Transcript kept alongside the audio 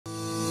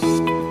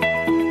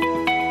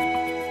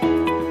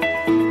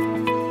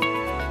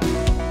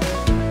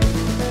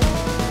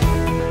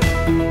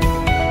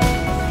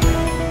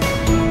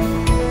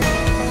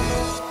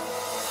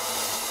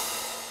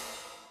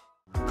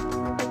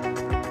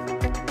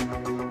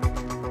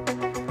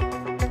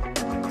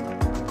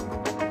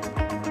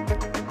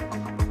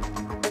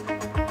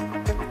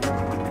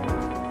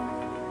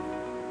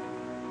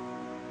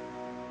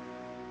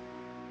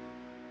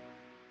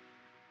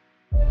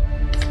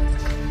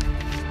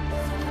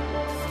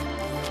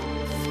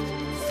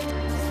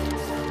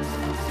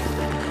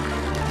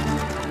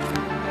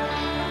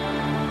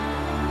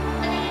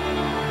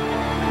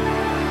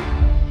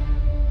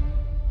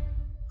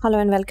Hello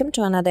and welcome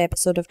to another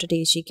episode of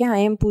today's GK. I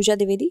am Pooja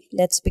Divedi.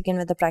 Let's begin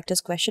with the practice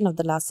question of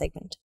the last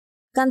segment.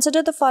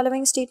 Consider the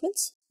following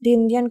statements. The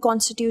Indian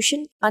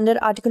Constitution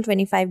under Article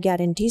 25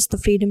 guarantees the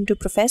freedom to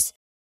profess,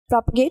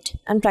 propagate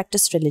and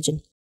practice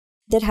religion.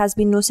 There has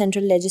been no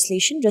central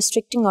legislation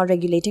restricting or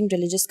regulating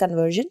religious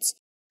conversions.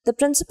 The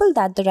principle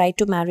that the right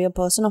to marry a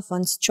person of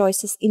one's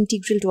choice is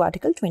integral to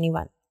Article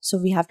 21. So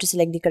we have to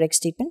select the correct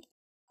statement.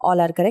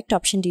 All are correct.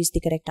 Option D is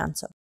the correct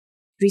answer.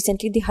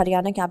 Recently, the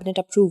Haryana cabinet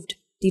approved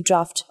the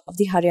draft of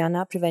the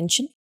Haryana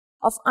Prevention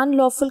of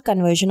Unlawful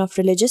Conversion of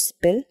Religious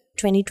Bill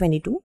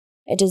 2022.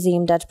 It is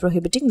aimed at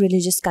prohibiting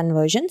religious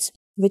conversions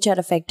which are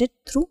effected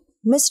through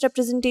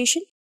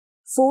misrepresentation,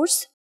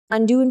 force,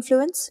 undue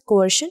influence,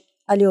 coercion,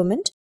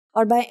 allurement,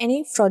 or by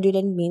any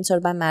fraudulent means,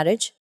 or by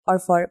marriage, or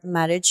for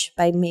marriage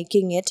by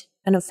making it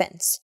an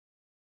offence.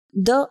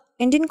 The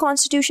Indian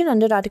Constitution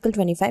under Article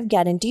 25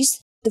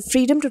 guarantees the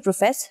freedom to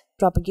profess,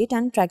 propagate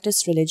and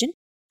practice religion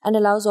and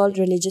allows all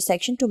religious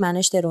sections to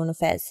manage their own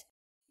affairs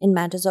in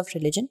matters of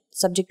religion,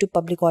 subject to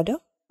public order,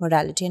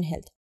 morality and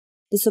health.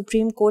 The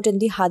Supreme Court in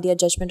the Haryana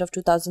judgment of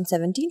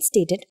 2017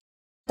 stated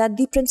that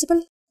the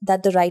principle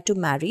that the right to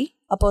marry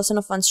a person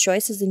of one's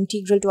choice is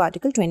integral to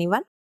Article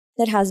 21.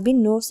 There has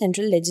been no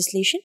central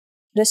legislation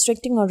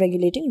restricting or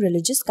regulating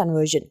religious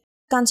conversion.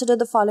 Consider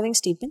the following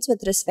statements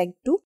with respect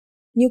to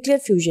nuclear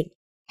fusion.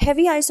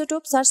 Heavy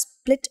isotopes are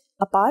split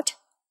apart.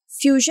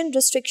 Fusion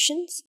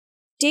restrictions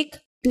take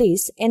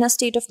place in a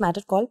state of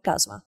matter called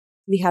plasma.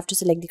 We have to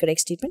select the correct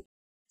statement.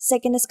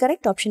 Second is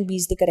correct. Option B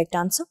is the correct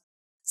answer.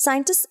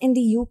 Scientists in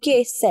the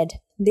UK said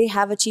they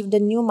have achieved a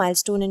new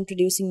milestone in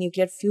producing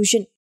nuclear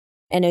fusion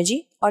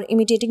energy or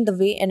imitating the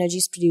way energy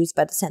is produced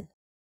by the sun.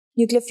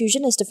 Nuclear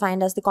fusion is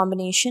defined as the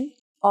combination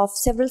of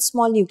several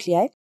small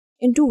nuclei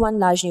into one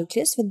large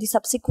nucleus with the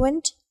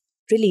subsequent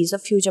release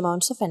of huge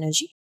amounts of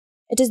energy.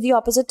 It is the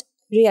opposite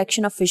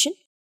reaction of fission,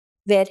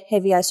 where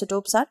heavy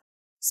isotopes are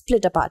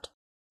split apart.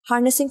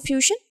 Harnessing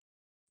fusion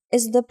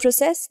is the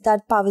process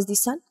that powers the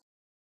sun,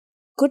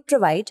 could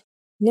provide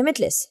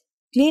limitless,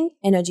 clean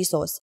energy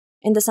source.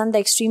 In the sun, the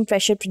extreme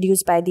pressure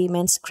produced by the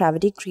immense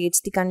gravity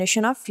creates the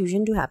condition of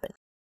fusion to happen.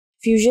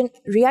 Fusion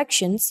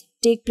reactions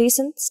take place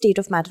in state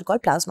of matter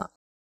called plasma.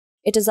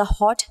 It is a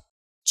hot,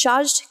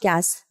 charged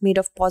gas made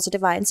of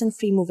positive ions and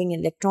free-moving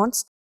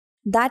electrons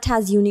that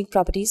has unique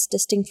properties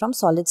distinct from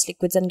solids,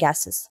 liquids and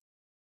gases.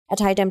 At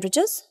high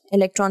temperatures,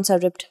 electrons are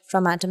ripped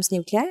from atoms'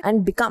 nuclei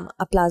and become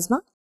a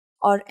plasma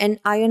or an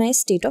ionized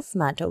state of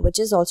matter, which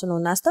is also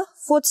known as the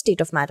fourth state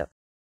of matter.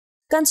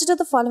 Consider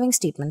the following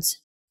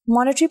statements.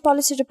 Monetary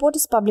Policy Report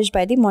is published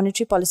by the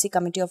Monetary Policy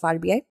Committee of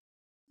RBI.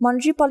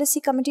 Monetary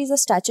Policy Committee is a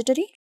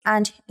statutory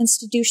and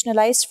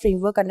institutionalized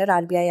framework under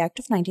RBI Act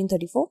of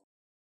 1934.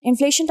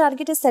 Inflation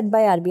target is set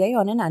by RBI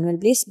on an annual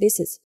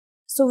basis.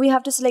 So we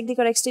have to select the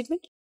correct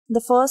statement. The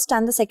first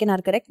and the second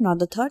are correct, not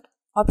the third.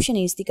 Option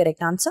A is the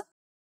correct answer.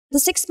 The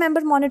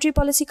 6-member Monetary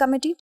Policy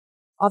Committee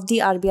of the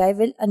RBI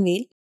will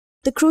unveil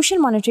the crucial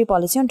monetary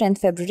policy on 10th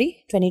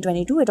February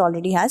 2022. It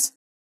already has.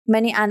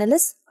 Many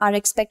analysts are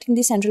expecting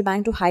the central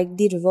bank to hike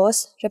the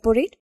reverse repo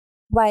rate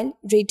while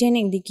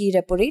retaining the key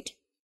repo rate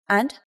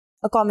and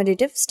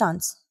accommodative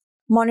stance.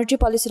 Monetary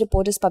Policy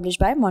Report is published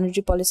by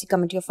Monetary Policy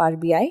Committee of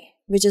RBI,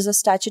 which is a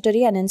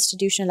statutory and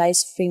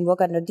institutionalized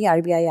framework under the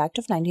RBI Act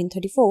of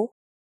 1934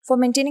 for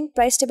maintaining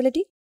price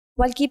stability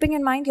while keeping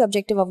in mind the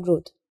objective of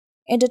growth.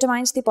 It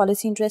determines the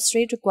policy interest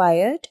rate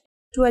required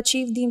to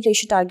achieve the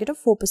inflation target of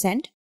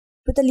 4%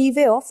 with a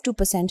leeway of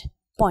 2%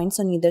 points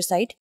on either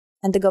side,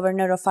 and the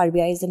governor of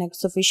RBI is an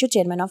ex officio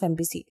chairman of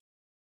MPC.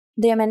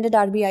 The amended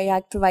RBI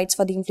Act provides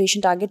for the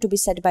inflation target to be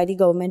set by the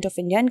Government of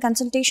India in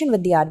consultation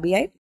with the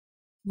RBI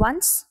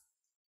once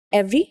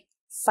every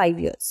 5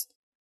 years.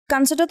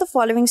 Consider the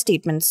following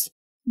statements.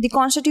 The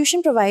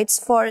Constitution provides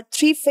for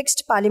 3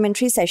 fixed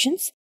parliamentary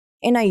sessions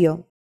in a year.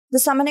 The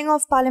summoning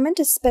of Parliament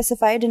is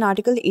specified in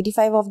Article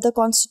 85 of the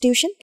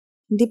Constitution.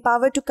 The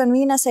power to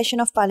convene a session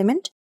of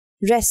Parliament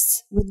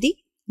rests with the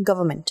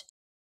government.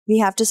 We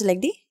have to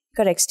select the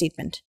correct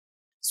statement.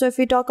 So if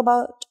we talk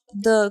about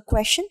the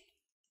question,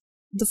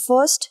 the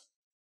first,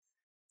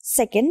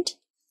 second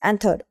and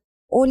third.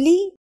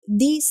 Only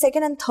the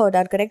second and third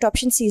are correct.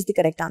 Option C is the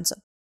correct answer.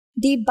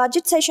 The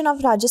budget session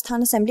of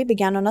Rajasthan Assembly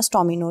began on a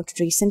stormy note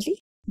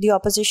recently. The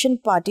opposition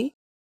party,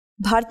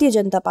 Bharatiya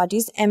Janata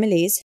Party's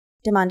MLAs,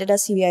 demanded a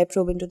CBI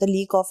probe into the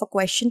leak of a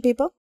question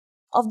paper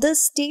of the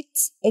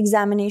state's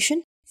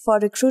examination for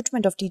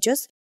recruitment of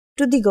teachers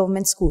to the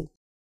government school.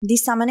 The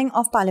summoning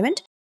of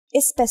Parliament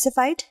is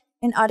specified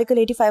in Article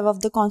 85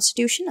 of the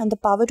Constitution, and the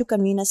power to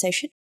convene a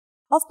session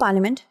of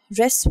Parliament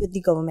rests with the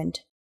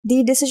government.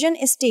 The decision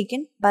is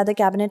taken by the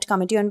Cabinet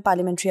Committee on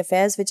Parliamentary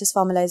Affairs, which is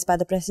formalized by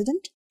the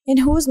President, in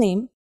whose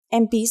name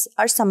MPs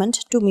are summoned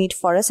to meet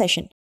for a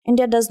session.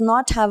 India does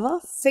not have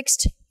a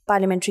fixed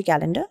parliamentary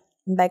calendar,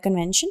 and by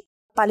convention,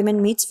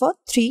 Parliament meets for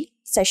 3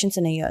 sessions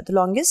in a year. The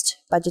longest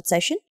budget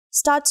session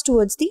starts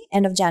towards the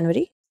end of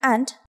January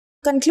and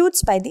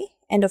concludes by the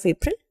end of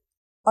April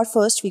or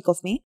first week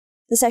of May.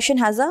 The session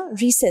has a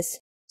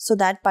recess so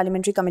that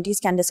parliamentary committees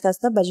can discuss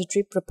the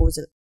budgetary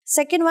proposal.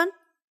 Second one,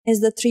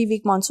 is the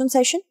 3-week monsoon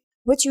session,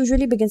 which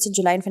usually begins in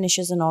July and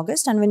finishes in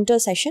August, and winter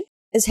session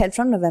is held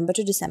from November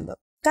to December.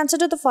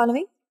 Consider the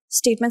following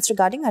statements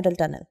regarding Atal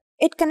Tunnel.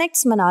 It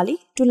connects Manali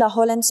to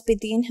Lahore and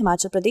Spiti in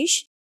Himachal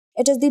Pradesh.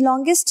 It is the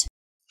longest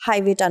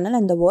highway tunnel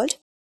in the world.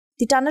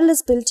 The tunnel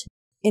is built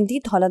in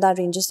the Dhauladar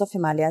ranges of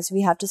Himalayas.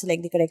 We have to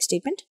select the correct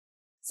statement.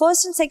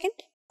 First and second,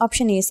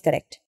 option A is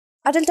correct.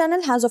 Atal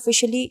Tunnel has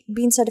officially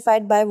been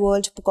certified by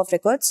World Book of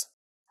Records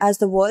as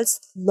the world's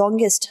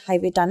longest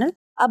highway tunnel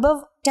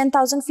above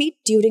 10,000 feet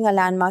during a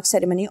landmark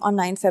ceremony on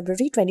 9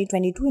 February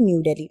 2022 in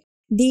New Delhi.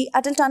 The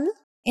Atal Tunnel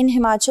in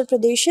Himachal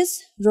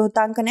Pradesh's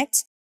Rohtang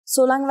connects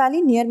Solang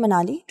Valley near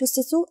Manali to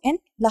Sisu in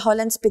Lahore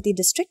and Spiti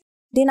district.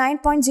 The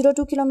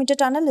 9.02 kilometer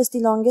tunnel is the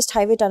longest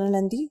highway tunnel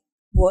in the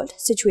world,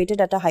 situated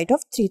at a height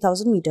of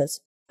 3,000 meters.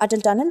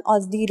 Atal Tunnel or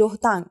the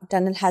Rohtang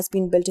Tunnel has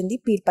been built in the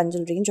Pir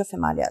Panjal range of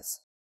Himalayas.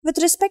 With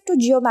respect to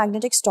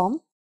geomagnetic storm,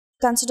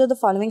 consider the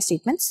following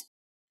statements.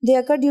 They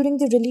occur during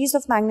the release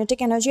of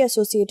magnetic energy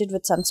associated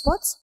with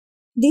sunspots.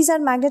 These are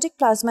magnetic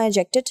plasma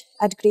ejected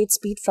at great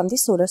speed from the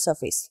solar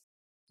surface.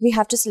 We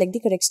have to select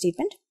the correct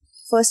statement.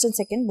 First and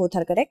second both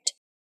are correct.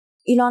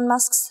 Elon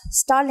Musk's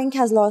Starlink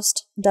has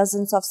lost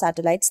dozens of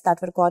satellites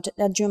that were caught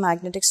in a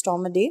geomagnetic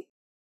storm a day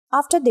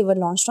after they were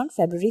launched on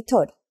February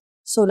 3rd.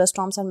 Solar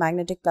storms are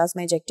magnetic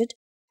plasma ejected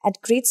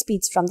at great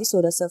speeds from the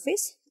solar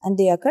surface, and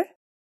they occur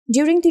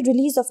during the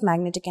release of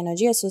magnetic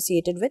energy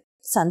associated with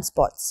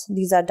sunspots.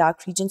 These are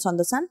dark regions on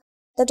the sun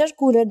that are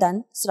cooler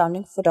than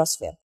surrounding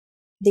photosphere.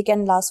 They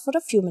can last for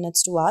a few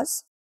minutes to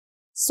hours.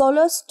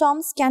 Solar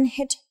storms can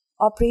hit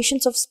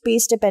operations of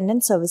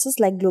space-dependent services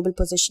like global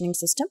positioning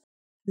system,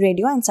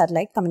 radio and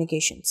satellite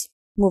communications.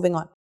 Moving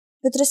on.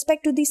 With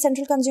respect to the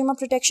Central Consumer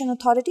Protection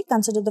Authority,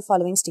 consider the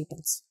following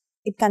statements.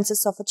 It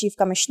consists of a Chief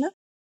Commissioner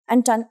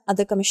and 10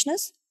 other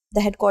commissioners.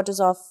 The headquarters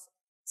of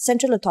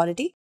Central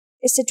Authority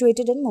is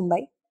situated in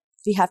Mumbai.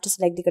 We have to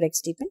select the correct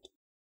statement.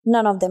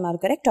 None of them are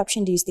correct.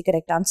 Option D is the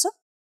correct answer.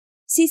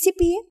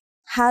 CCPA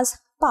has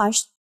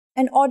passed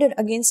an order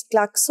against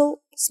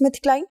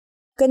GlaxoSmithKline,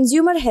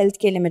 Consumer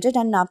Healthcare Limited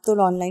and Naptol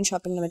Online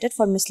Shopping Limited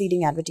for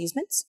misleading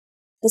advertisements.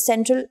 The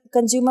Central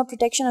Consumer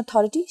Protection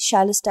Authority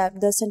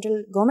the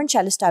central government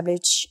shall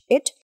establish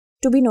it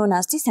to be known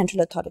as the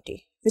Central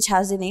Authority, which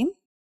has the name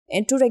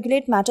to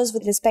regulate matters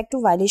with respect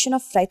to violation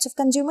of rights of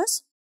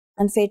consumers,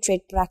 unfair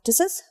trade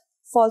practices,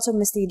 false or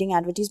misleading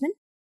advertisement,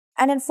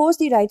 and enforce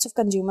the rights of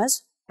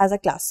consumers as a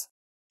class.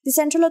 The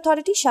Central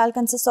Authority shall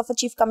consist of a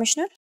Chief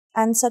Commissioner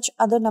and such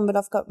other number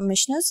of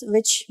commissioners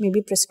which may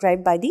be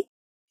prescribed by the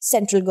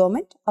central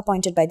government,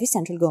 appointed by the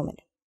central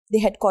government. The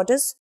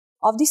headquarters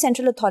of the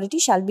Central Authority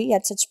shall be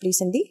at such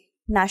place in the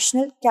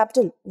National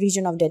Capital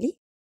Region of Delhi.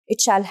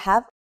 It shall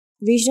have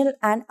regional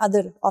and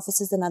other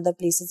offices in other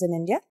places in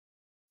India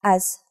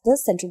as the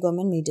central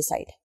government may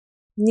decide.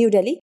 New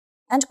Delhi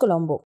and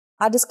Colombo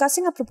are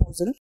discussing a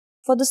proposal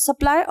for the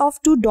supply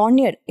of 2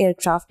 Dornier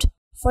aircraft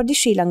for the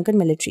Sri Lankan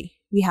military.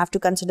 We have to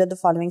consider the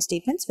following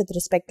statements with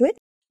respect to it.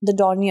 The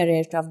Dornier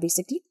aircraft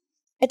basically.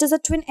 It is a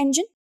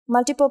twin-engine,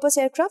 multi-purpose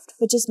aircraft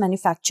which is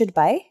manufactured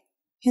by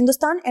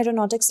Hindustan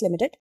Aeronautics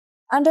Limited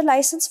under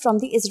license from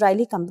the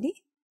Israeli company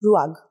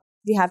RUAG.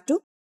 We have to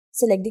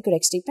select the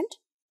correct statement.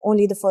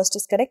 Only the first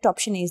is correct.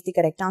 Option A is the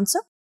correct answer.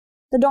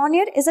 The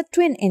Dornier is a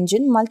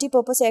twin-engine,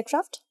 multi-purpose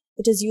aircraft.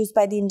 It is used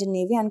by the Indian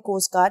Navy and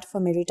Coast Guard for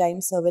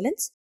maritime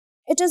surveillance.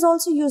 It is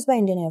also used by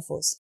Indian Air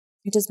Force.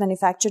 It is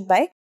manufactured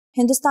by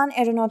Hindustan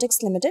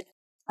Aeronautics Limited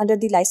under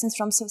the license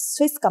from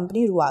Swiss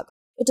company RUAG.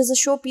 It is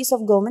a showpiece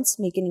of government's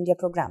Make in India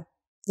program.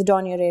 The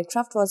Dornier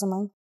aircraft was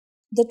among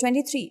the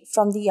 23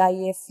 from the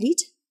IAF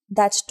fleet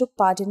that took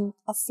part in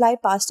a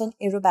fly-past and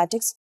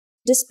aerobatics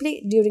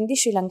display during the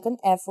Sri Lankan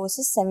Air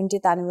Force's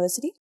 70th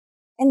anniversary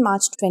in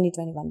March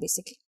 2021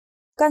 basically.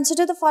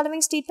 Consider the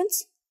following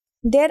statements.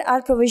 There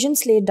are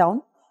provisions laid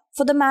down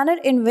for the manner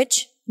in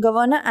which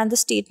governor and the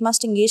state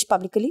must engage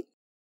publicly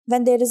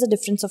when there is a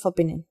difference of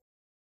opinion.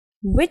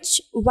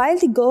 While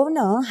the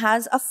governor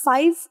has a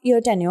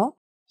 5-year tenure,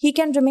 he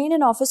can remain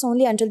in office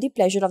only until the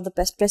pleasure of the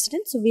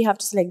president. So we have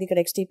to select the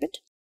correct statement.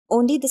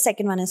 Only the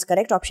second one is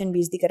correct. Option B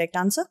is the correct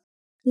answer.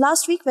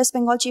 Last week, West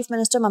Bengal Chief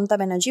Minister Mamata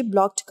Banerjee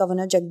blocked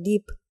Governor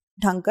Jagdeep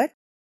Dhankar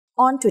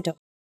on Twitter.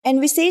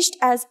 Envisaged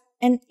as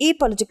an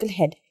apolitical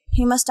head,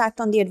 he must act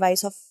on the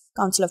advice of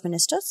Council of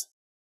Ministers.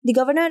 The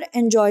governor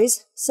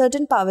enjoys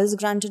certain powers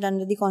granted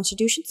under the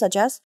Constitution, such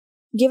as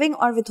giving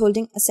or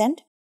withholding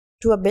assent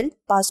to a bill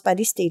passed by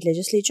the state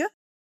legislature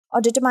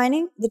or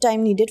determining the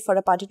time needed for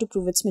a party to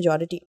prove its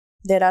majority.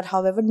 There are,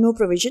 however, no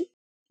provision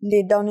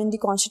laid down in the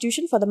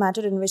Constitution for the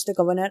matter in which the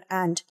governor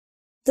and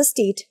the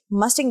state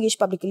must engage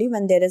publicly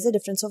when there is a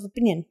difference of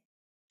opinion.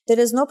 There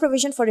is no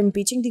provision for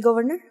impeaching the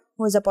governor,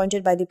 who is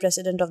appointed by the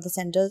president of the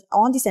centre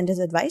on the centre's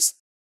advice.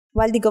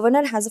 While the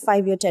governor has a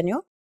 5-year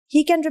tenure,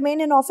 he can remain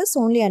in office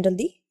only until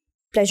the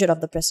pleasure of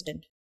the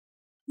president.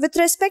 With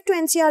respect to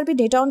Ncrb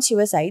data on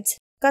suicides,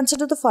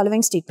 consider the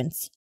following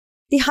statements.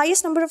 The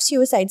highest number of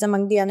suicides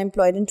among the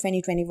unemployed in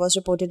 2020 was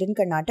reported in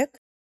Karnataka.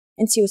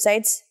 In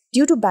suicides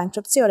due to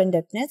bankruptcy or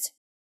indebtedness,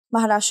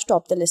 Maharashtra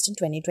topped the list in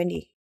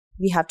 2020.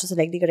 We have to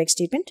select the correct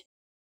statement.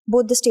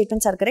 Both the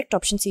statements are correct.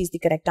 Option C is the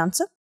correct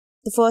answer.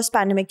 The first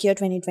pandemic year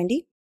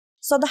 2020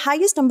 saw the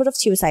highest number of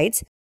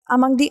suicides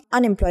among the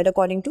unemployed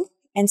according to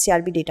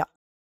Ncrb data.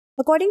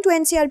 According to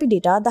Ncrb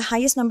data, the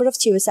highest number of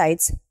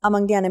suicides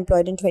among the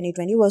unemployed in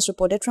 2020 was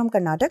reported from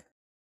Karnataka.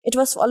 It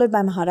was followed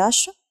by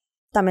Maharashtra,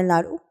 Tamil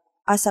Nadu,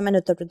 Assam and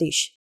Uttar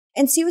Pradesh.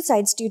 In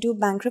suicides due to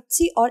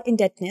bankruptcy or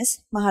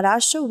indebtedness,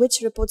 Maharashtra,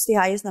 which reports the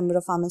highest number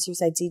of farmer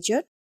suicides each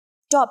year,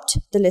 topped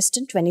the list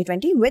in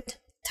 2020 with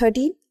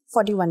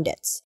 1341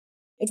 deaths.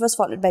 It was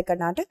followed by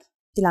Karnataka,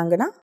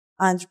 Telangana,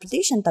 Andhra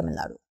Pradesh and Tamil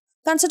Nadu.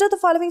 Consider the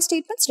following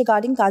statements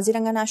regarding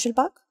Kaziranga National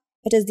Park.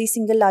 It is the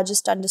single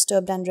largest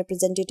undisturbed and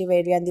representative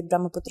area in the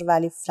Brahmaputra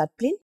Valley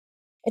floodplain.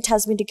 It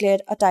has been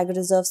declared a tiger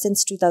reserve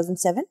since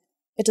 2007.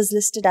 It is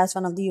listed as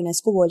one of the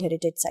UNESCO World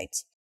Heritage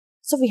Sites.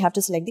 So we have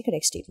to select the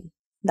correct statement.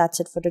 That's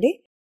it for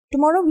today.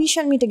 Tomorrow we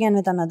shall meet again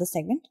with another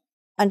segment.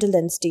 Until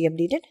then, stay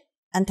updated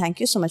and thank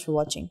you so much for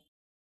watching.